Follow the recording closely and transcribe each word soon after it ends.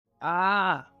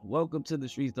Welcome to the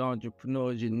Streets of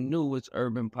Entrepreneurs, your newest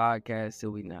urban podcast, till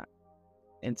we not.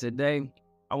 And today,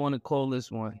 I want to call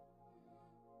this one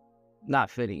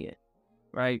Not Fitting In,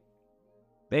 right?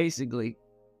 Basically,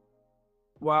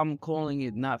 why I'm calling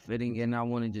it Not Fitting In, I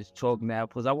want to just talk now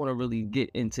because I want to really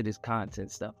get into this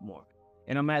content stuff more.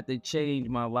 And I'm going to have to change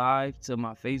my live to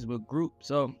my Facebook group.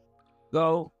 So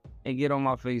go and get on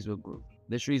my Facebook group,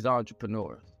 the Streets of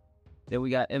Entrepreneurs. Then we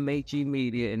got MHE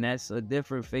Media, and that's a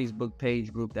different Facebook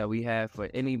page group that we have for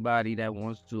anybody that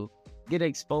wants to get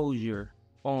exposure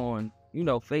on,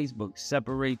 Facebook.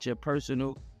 Separate your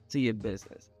personal to your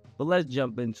business. But let's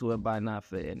jump into it by not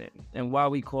fitting in. And why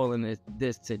we calling it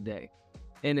this today.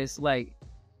 And it's like,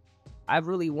 I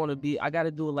really want to be, I got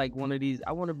to do like one of these.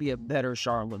 I want to be a better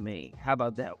Charlemagne. How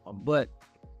about that one? But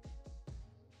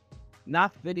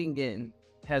not fitting in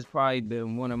has probably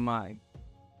been one of my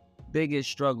biggest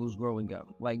struggles growing up.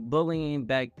 Like bullying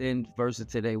back then versus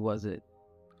today wasn't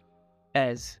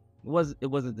the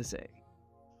same.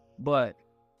 But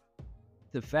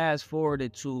to fast forward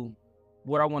it to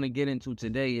what I want to get into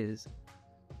today is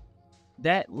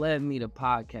that led me to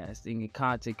podcasting and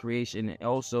content creation, and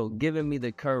also giving me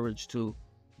the courage to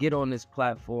get on these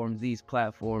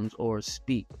platforms, or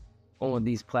speak on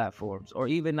these platforms, or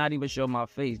even not even show my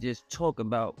face, just talk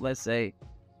about, let's say,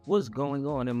 what's going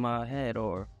on in my head,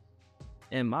 or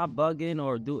am I bugging,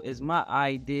 or is my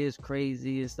ideas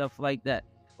crazy and stuff like that.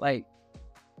 Like,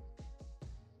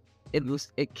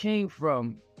 it came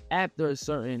from after a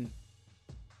certain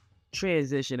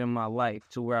transition in my life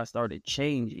to where I started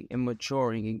changing and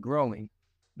maturing and growing,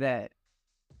 that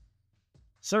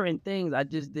certain things I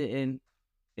just didn't,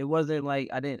 it wasn't like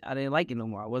I didn't like it no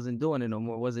more. I wasn't doing it no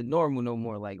more. It wasn't normal no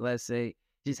more. Like, let's say,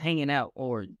 just hanging out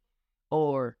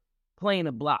or playing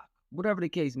a block. Whatever the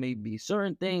case may be,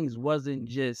 certain things wasn't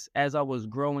just, as I was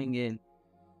growing in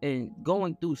and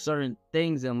going through certain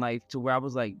things in life, to where I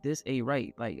was like, this ain't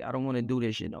right. Like, I don't want to do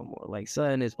this shit no more. Like,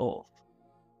 something is off.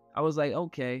 I was like,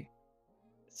 okay,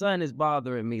 something is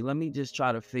bothering me. Let me just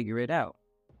try to figure it out.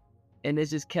 And it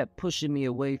just kept pushing me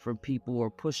away from people, or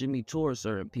pushing me towards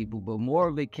certain people. But more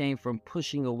of it came from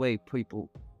pushing away people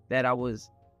that I was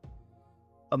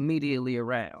immediately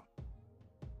around.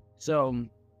 So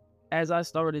as I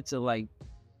started to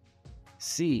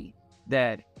see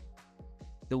that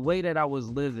the way that I was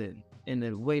living and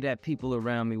the way that people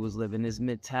around me was living, this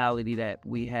mentality that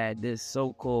we had, this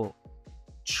so-called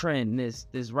trend,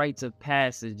 this rites of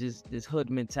passage, this hood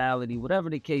mentality, whatever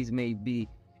the case may be,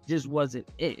 just wasn't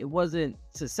it wasn't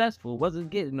successful, wasn't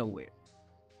getting nowhere.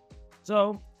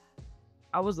 So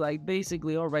I was like,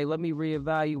 basically, all right, let me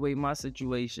reevaluate my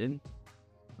situation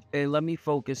and let me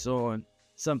focus on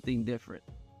something different.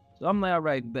 So I'm like, all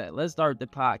right, bet. Let's start the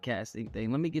podcasting thing.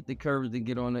 Let me get the courage to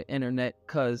get on the internet,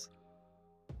 because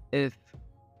if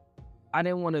I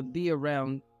didn't want to be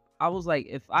around, I was like,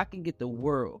 if I can get the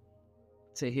world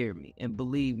to hear me and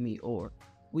believe me, or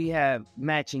we have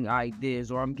matching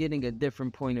ideas, or I'm getting a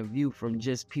different point of view from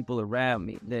just people around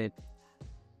me, then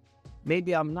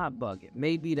maybe I'm not bugging.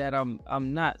 Maybe that I'm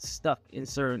not stuck in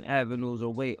certain avenues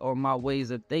or my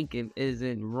ways of thinking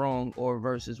isn't wrong or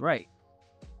versus right.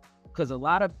 Because a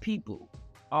lot of people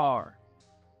are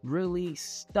really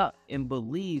stuck and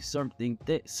believe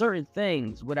certain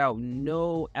things without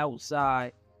no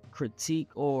outside critique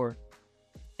or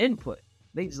input.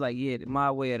 They just like, yeah,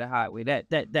 my way or the highway,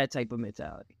 that type of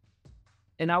mentality.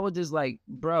 And I was just like,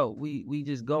 bro, we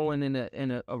just going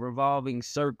in a revolving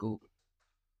circle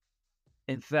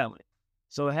and failing.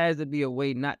 So it has to be a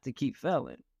way not to keep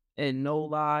failing. And no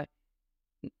lie,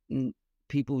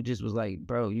 people just was like,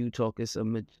 bro, you talking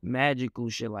some magical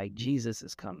shit like Jesus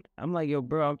is coming. I'm like, yo,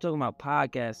 bro, I'm talking about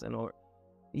podcasting or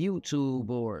YouTube,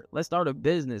 or let's start a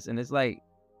business. And it's like,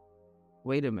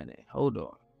 wait a minute, hold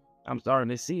on. I'm starting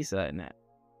to see something now.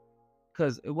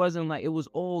 Because it wasn't like, it was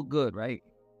all good, right?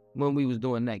 When we was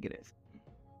doing negative.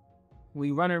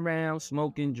 We running around,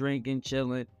 smoking, drinking,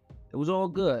 chilling. It was all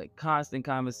good. Constant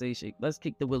conversation. Let's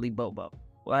kick the Willy Bobo,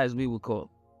 well, as we would call it.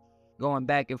 Going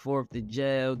back and forth to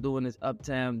jail, doing this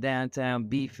uptown, downtown,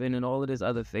 beefing, and all of this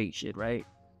other fake shit, right?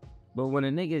 But when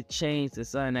a nigga changed to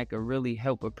something that could really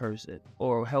help a person,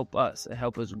 or help us, and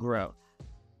help us grow,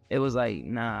 it was like,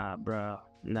 nah, bro,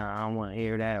 nah, I don't want to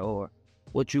hear that, or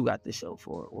what you got to show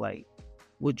for it, like,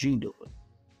 what you doing?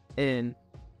 And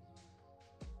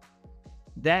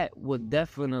that would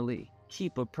definitely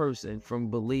keep a person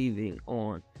from believing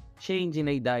on changing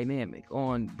a dynamic,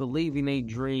 on believing their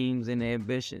dreams and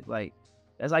ambitions. Like,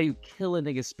 that's how you kill a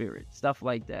nigga's spirit, stuff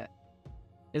like that.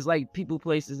 It's like people,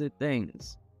 places, and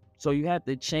things. So you have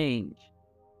to change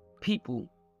people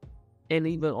and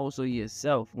even also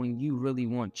yourself when you really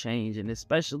want change, and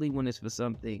especially when it's for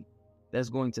something that's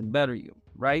going to better you,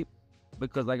 right?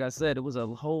 Because like I said, it was a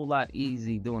whole lot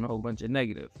easy doing a whole bunch of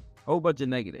negative,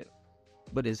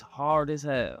 but it's hard as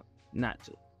hell not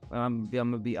to. I'm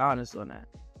gonna be honest on that.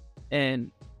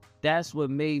 And that's what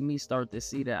made me start to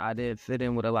see that I didn't fit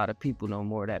in with a lot of people no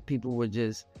more. That people were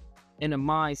just in a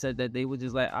mindset that they were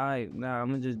just like, all right, nah, I'm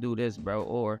gonna just do this, bro.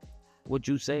 Or what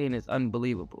you saying is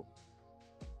unbelievable.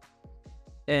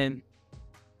 And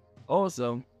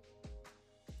also,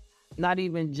 not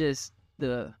even just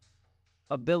the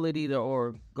ability to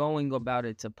or going about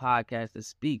it to podcast to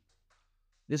speak.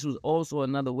 This was also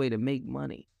another way to make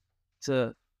money,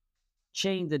 to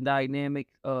change the dynamic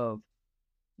of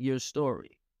your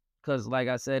story. Because like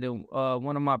I said in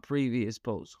one of my previous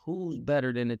posts, who's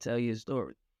better than to tell your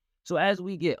story? So as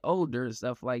we get older and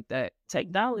stuff like that,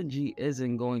 technology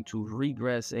isn't going to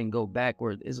regress and go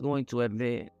backward. It's going to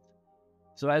advance.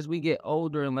 So as we get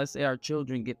older, and let's say our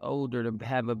children get older to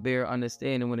have a better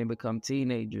understanding when they become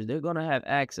teenagers, they're going to have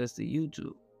access to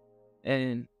YouTube.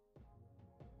 And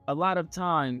a lot of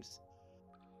times,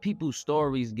 people's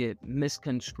stories get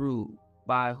misconstrued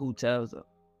by who tells them.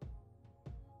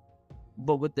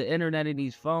 But with the internet and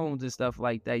these phones and stuff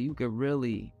like that, you could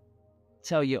really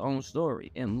tell your own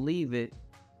story and leave it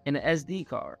in an SD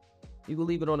card. You can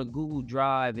leave it on a Google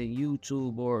Drive and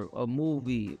YouTube or a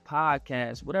movie,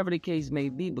 podcast, whatever the case may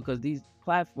be, because these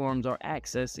platforms are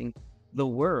accessing the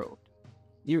world.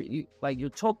 You're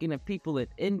talking to people in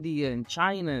India and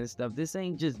China and stuff. This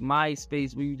ain't just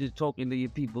MySpace where you're just talking to your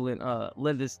people in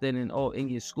Livingston and all in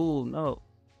your school. No.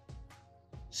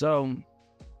 So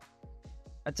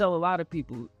I tell a lot of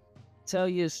people, tell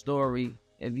your story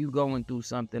if you going through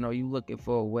something or you looking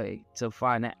for a way to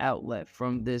find an outlet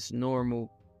from this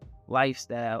normal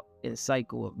lifestyle and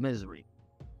cycle of misery.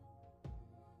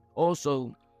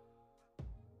 Also,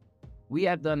 we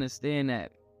have to understand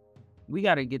that we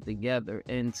got to get together,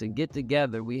 and to get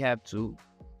together, we have to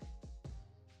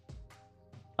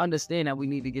understand that we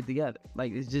need to get together.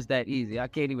 Like, it's just that easy. I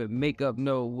can't even make up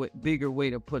no bigger way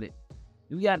to put it.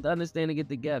 We got to understand to get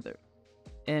together.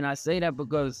 And I say that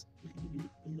because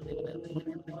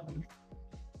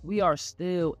we are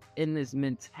still in this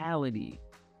mentality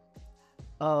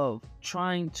of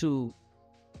trying to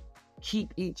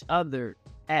keep each other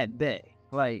at bay.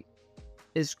 Like,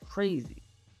 it's crazy.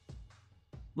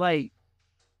 Like,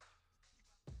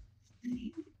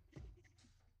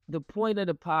 the point of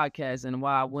the podcast and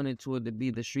why I went into it to be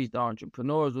the Street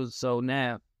Entrepreneurs was so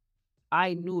now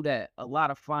I knew that a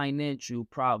lot of financial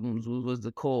problems was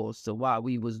the cause to why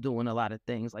we was doing a lot of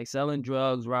things like selling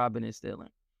drugs, robbing, and stealing.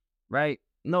 Right?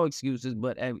 No excuses,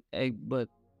 but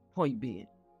point being.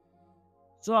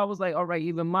 So I was like, all right,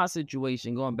 even my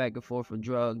situation going back and forth for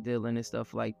drug dealing and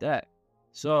stuff like that.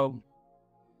 So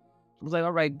I was like,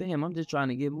 all right, damn, I'm just trying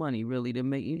to get money really to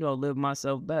make, live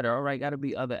myself better. All right, got to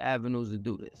be other avenues to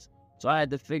do this. So I had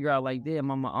to figure out like,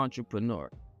 damn, I'm an entrepreneur.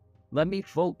 Let me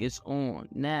focus on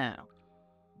now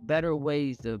better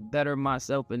ways to better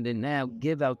myself, and then now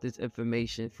give out this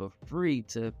information for free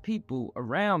to people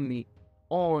around me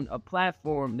on a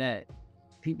platform that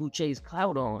people chase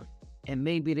clout on. And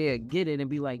maybe they'll get it and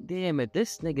be like, damn, if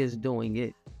this nigga's doing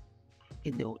it, I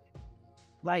can do it.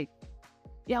 Like,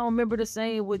 y'all remember the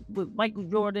saying with Michael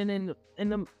Jordan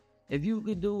and them, if you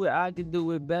could do it, I could do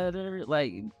it better.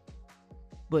 Like,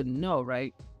 but no,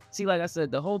 right? See, like I said,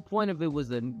 the whole point of it was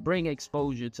to bring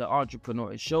exposure to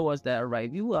entrepreneurs. Show us that, all right,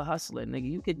 if you a hustler,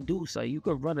 nigga, you could do something. You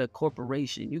could run a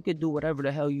corporation. You could do whatever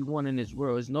the hell you want in this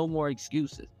world. There's no more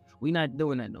excuses. We not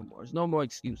doing that no more. There's no more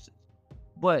excuses.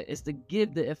 But it's to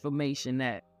give the information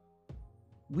that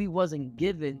we wasn't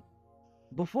given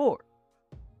before.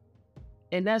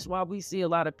 And that's why we see a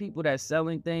lot of people that's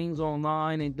selling things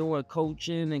online and doing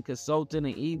coaching and consulting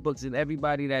and ebooks, and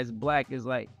everybody that's black is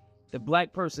like, the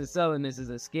black person selling this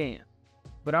is a scam.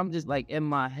 But I'm just like in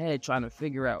my head trying to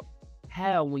figure out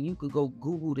how, when you could go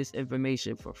Google this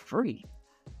information for free.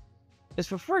 It's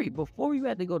for free. Before you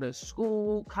had to go to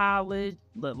school, college,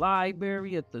 the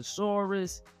library, a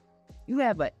thesaurus. You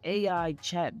have an AI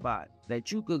chatbot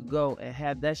that you could go and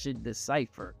have that shit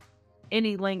decipher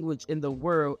any language in the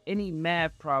world, any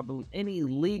math problem, any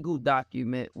legal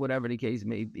document, whatever the case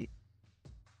may be.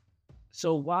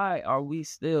 So why are we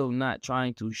still not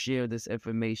trying to share this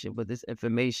information? But this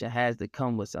information has to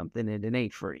come with something, and it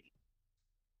ain't free.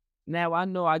 Now, I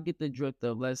know I get the drift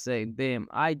of, let's say, bam,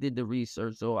 I did the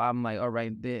research, so I'm like, all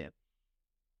right, bam,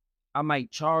 I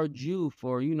might charge you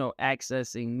for,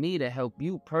 accessing me to help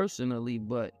you personally,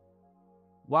 but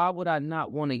why would I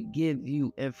not want to give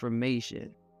you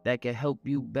information that can help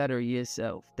you better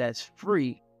yourself, that's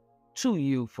free, to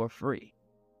you for free.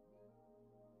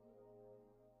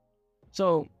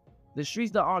 So the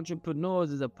Streets of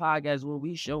Entrepreneurs is a podcast where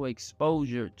we show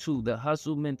exposure to the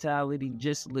hustle mentality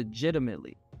just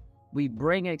legitimately. We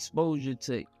bring exposure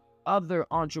to other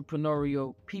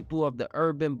entrepreneurial people of the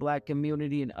urban Black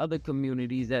community and other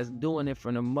communities that's doing it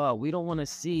from the mud. We don't want to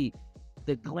see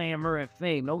the glamour and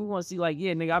fame. No, we want to see like,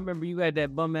 yeah, nigga, I remember you had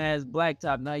that bum ass black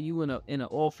top. Now you in an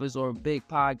office or a big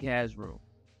podcast room.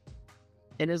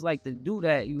 And it's like, to do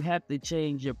that, you have to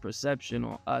change your perception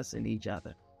on us and each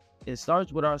other. It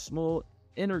starts with our small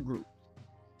inner groups.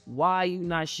 Why are you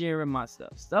not sharing my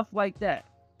stuff? Stuff like that.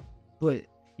 But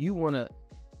you wanna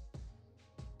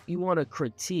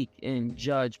critique and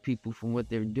judge people from what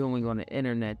they're doing on the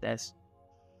internet. That's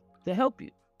to help you.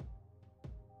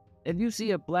 If you see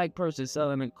a Black person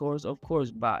selling a course, of course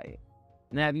buy it.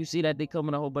 Now, if you see that they come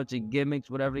in a whole bunch of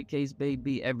gimmicks, whatever the case may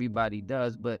be, everybody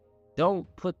does. But don't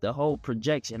put the whole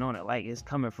projection on it like it's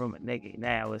coming from a nigga.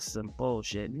 Now it's some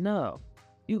bullshit. No.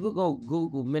 You could go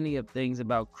Google many of things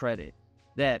about credit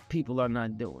that people are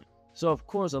not doing. So, of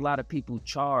course, a lot of people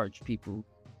charge people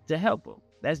to help them.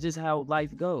 That's just how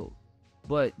life goes.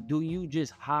 But do you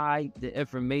just hide the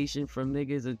information from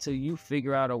niggas until you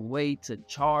figure out a way to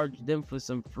charge them for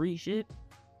some free shit?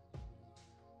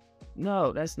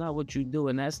 No, that's not what you do.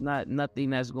 And that's not nothing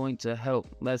that's going to help,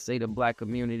 let's say, the Black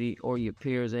community or your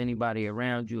peers or anybody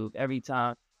around you. Every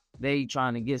time they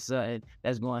trying to get something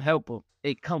that's going to help them,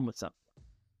 it come with something.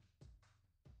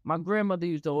 My grandmother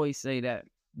used to always say that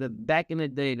back in the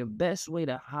day, the best way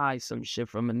to hide some shit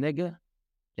from a nigga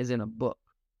is in a book.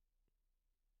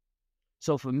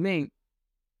 So for me,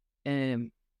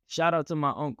 and shout out to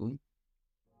my uncle,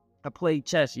 I played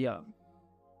chess young.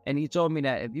 And he told me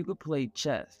that if you could play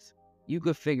chess, you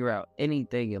could figure out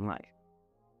anything in life.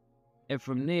 And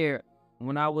from there,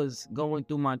 when I was going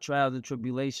through my trials and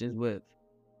tribulations with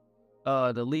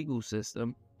the legal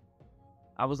system,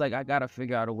 I was like, I gotta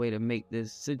figure out a way to make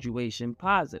this situation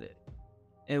positive.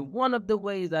 And one of the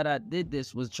ways that I did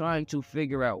this was trying to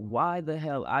figure out why the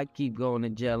hell I keep going to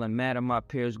jail and mad at my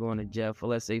peers going to jail for,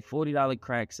 let's say, $40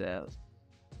 crack sales.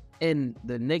 And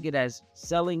the nigga that's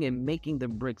selling and making the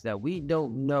bricks that we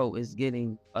don't know is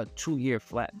getting a 2-year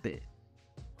flat bid.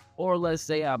 Or let's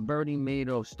say I Bernie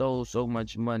Madoff stole so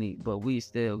much money, but we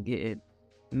still getting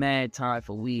mad time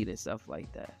for weed and stuff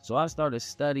like that. So I started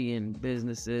studying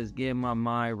businesses, getting my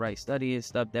mind right, studying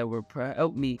stuff that would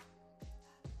help me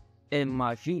in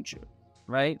my future,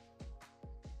 right?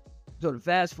 So to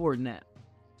fast forward now,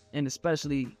 and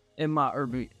especially in my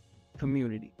urban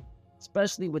community,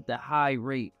 especially with the high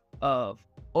rate of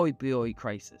opioid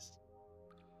crisis,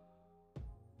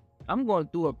 I'm going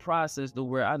through a process to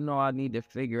where I know I need to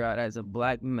figure out as a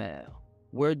Black male,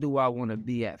 where do I want to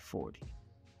be at 40,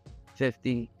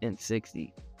 50, and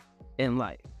 60 in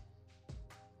life?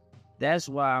 That's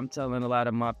why I'm telling a lot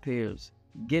of my peers,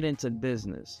 get into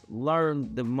business,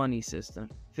 learn the money system,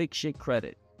 fix your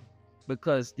credit,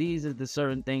 because these are the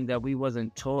certain things that we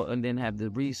wasn't taught and didn't have the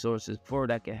resources for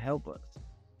that can help us.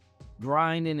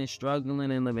 Grinding and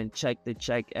struggling and living check to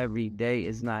check every day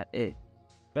is not it.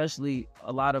 Especially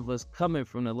a lot of us coming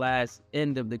from the last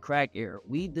end of the crack era.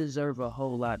 We deserve a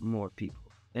whole lot more, people.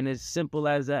 And it's simple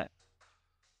as that.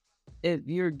 If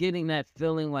you're getting that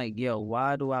feeling like, yo,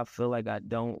 why do I feel like I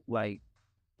don't like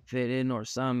fit in or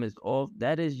something is off,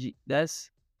 that's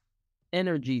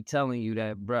energy telling you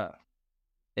that, bruh,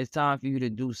 it's time for you to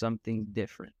do something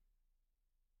different.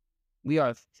 We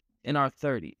are in our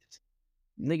 30s.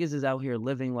 Niggas is out here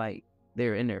living like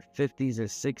they're in their 50s or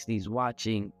 60s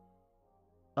watching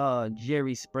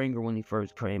Jerry Springer when he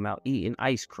first came out, eating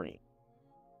ice cream.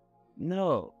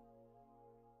 No.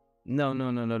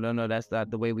 That's not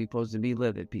the way we supposed to be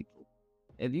living, people.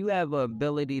 If you have an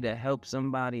ability to help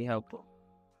somebody, help them.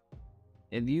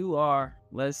 If you are,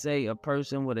 let's say, a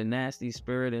person with a nasty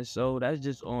spirit and soul, that's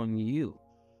just on you.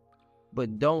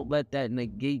 But don't let that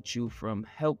negate you from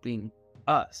helping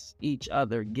us, each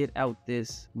other, get out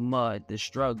this mud, the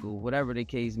struggle, whatever the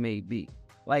case may be.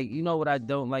 Like, you know what I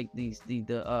don't like,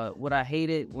 what I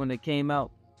hated when it came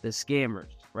out? The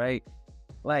scammers, right?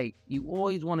 Like, you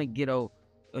always want to get over.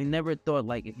 I never thought,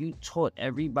 like, if you taught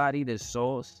everybody the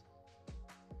sauce,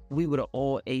 we would have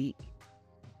all ate.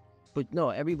 But no,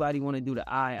 everybody want to do the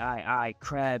I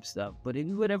crab stuff. But if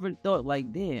you would ever thought,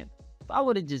 like, damn, if I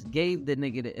would have just gave the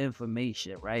nigga the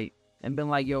information, right? And been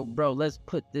like, yo, bro, let's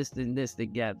put this and this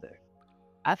together.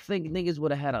 I think niggas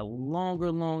would have had a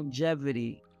longer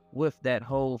longevity with that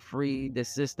whole the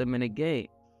system in the game.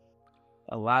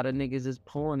 A lot of niggas is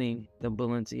pawning the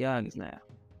Balenciagas now.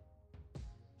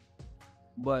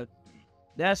 But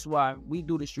that's why we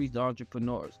do the Streets of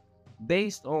Entrepreneurs.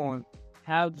 Based on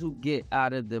how to get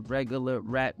out of the regular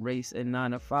rat race and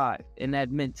 9 to 5, and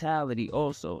that mentality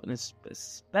also, and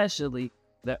especially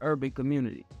the urban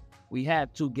community. We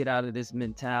have to get out of this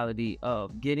mentality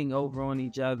of getting over on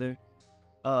each other,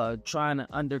 trying to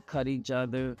undercut each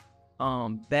other,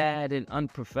 bad and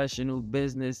unprofessional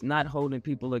business, not holding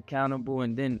people accountable,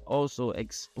 and then also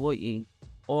exploiting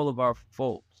all of our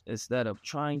faults instead of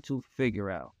trying to figure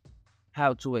out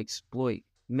how to exploit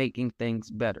making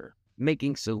things better,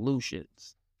 making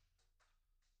solutions.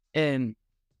 And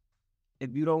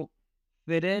if you don't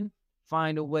fit in,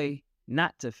 find a way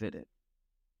not to fit in,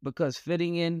 because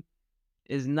fitting in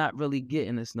is not really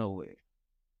getting us nowhere.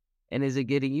 And is it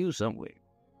getting you somewhere?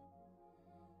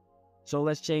 So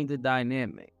let's change the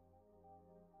dynamic.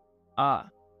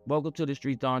 Welcome to the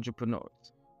Street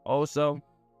Entrepreneurs. Also,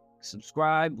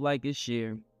 subscribe, like, and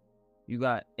share. You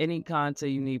got any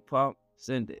content you need pump,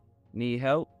 send it. Need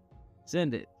help?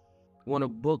 Send it. Want to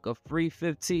book a free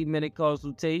 15-minute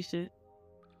consultation?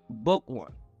 Book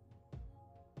one.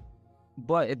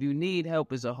 But if you need help,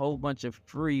 there's a whole bunch of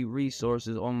free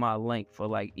resources on my link for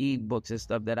like ebooks and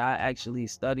stuff that I actually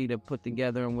studied and put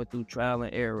together and went through trial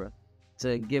and error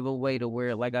to give away to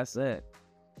where, like I said,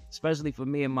 especially for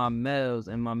me and my males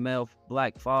and my male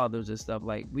black fathers and stuff,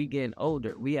 like we getting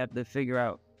older. We have to figure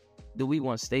out, do we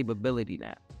want stability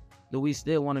now? Do we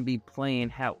still want to be playing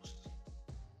house?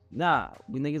 Nah,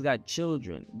 we niggas got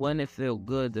children. Wouldn't it feel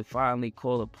good to finally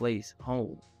call a place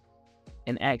home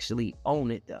and actually own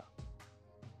it though?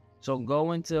 So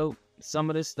go into some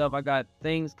of this stuff. I got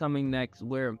things coming next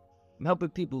where I'm helping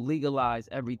people legalize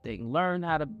everything. Learn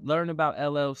about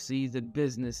LLCs and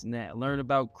business now. Learn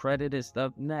about credit and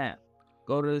stuff now.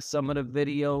 Go to some of the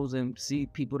videos and see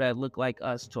people that look like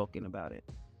us talking about it.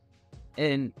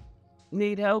 And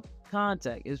need help?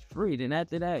 Contact. It's free. Then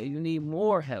after that, you need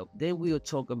more help. Then we'll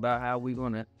talk about how we're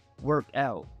going to work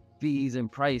out fees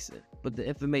and pricing. But the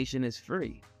information is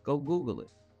free. Go Google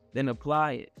it. Then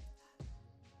apply it.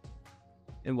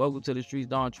 And welcome to the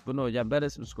Streets Entrepreneur. Y'all better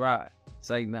subscribe. It's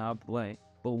like, nah, I'm playing.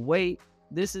 But wait,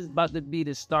 this is about to be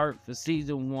the start for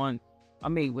season 1.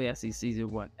 I see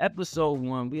season 1. Episode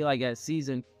 1. We like at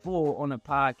season 4 on the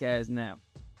podcast now.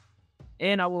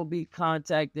 And I will be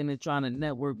contacting and trying to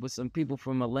network with some people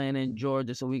from Atlanta and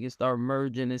Georgia so we can start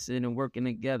merging this in and working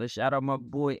together. Shout out my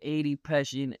boy 80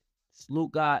 Pesci,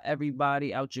 Salute God,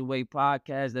 everybody out your way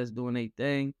podcast that's doing their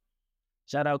thing.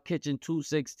 Shout out Kitchen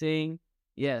 216.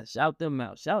 Yeah, shout them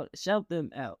out. Shout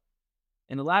them out.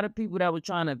 And a lot of people that were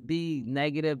trying to be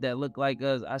negative that look like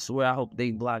us, I swear I hope they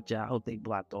blocked y'all. I hope they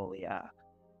blocked all of y'all.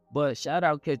 But shout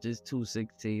out Kitchen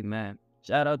 216, man.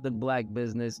 Shout out the black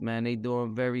business, man. They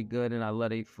doing very good and I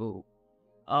love they food.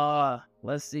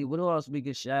 Let's see. What else we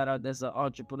can shout out that's an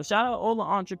entrepreneur? Shout out all the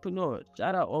entrepreneurs.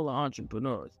 Shout out all the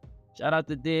entrepreneurs. Shout out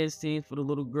the dance teams for the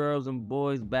little girls and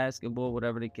boys, basketball,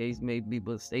 whatever the case may be.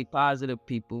 But stay positive,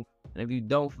 people. And if you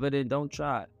don't fit in, don't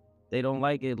try it. They don't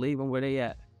like it, leave them where they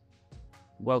at.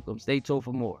 Welcome. Stay tuned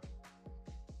for more.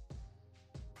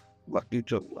 What you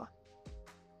talk about?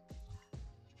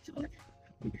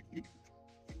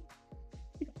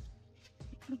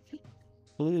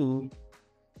 Blue.